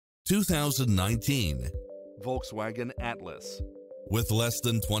2019 Volkswagen Atlas. With less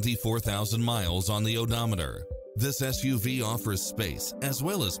than 24,000 miles on the odometer, this SUV offers space as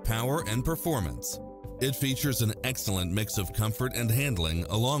well as power and performance. It features an excellent mix of comfort and handling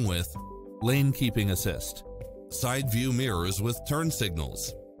along with lane keeping assist, side view mirrors with turn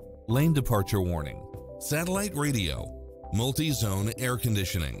signals, lane departure warning, satellite radio, multi-zone air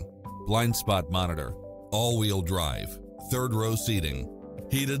conditioning, blind spot monitor, all-wheel drive, third row seating,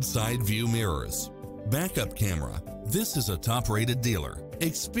 heated side view mirrors, backup camera. This is a top-rated dealer.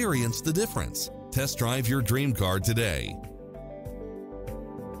 Experience the difference. Test drive your dream car today.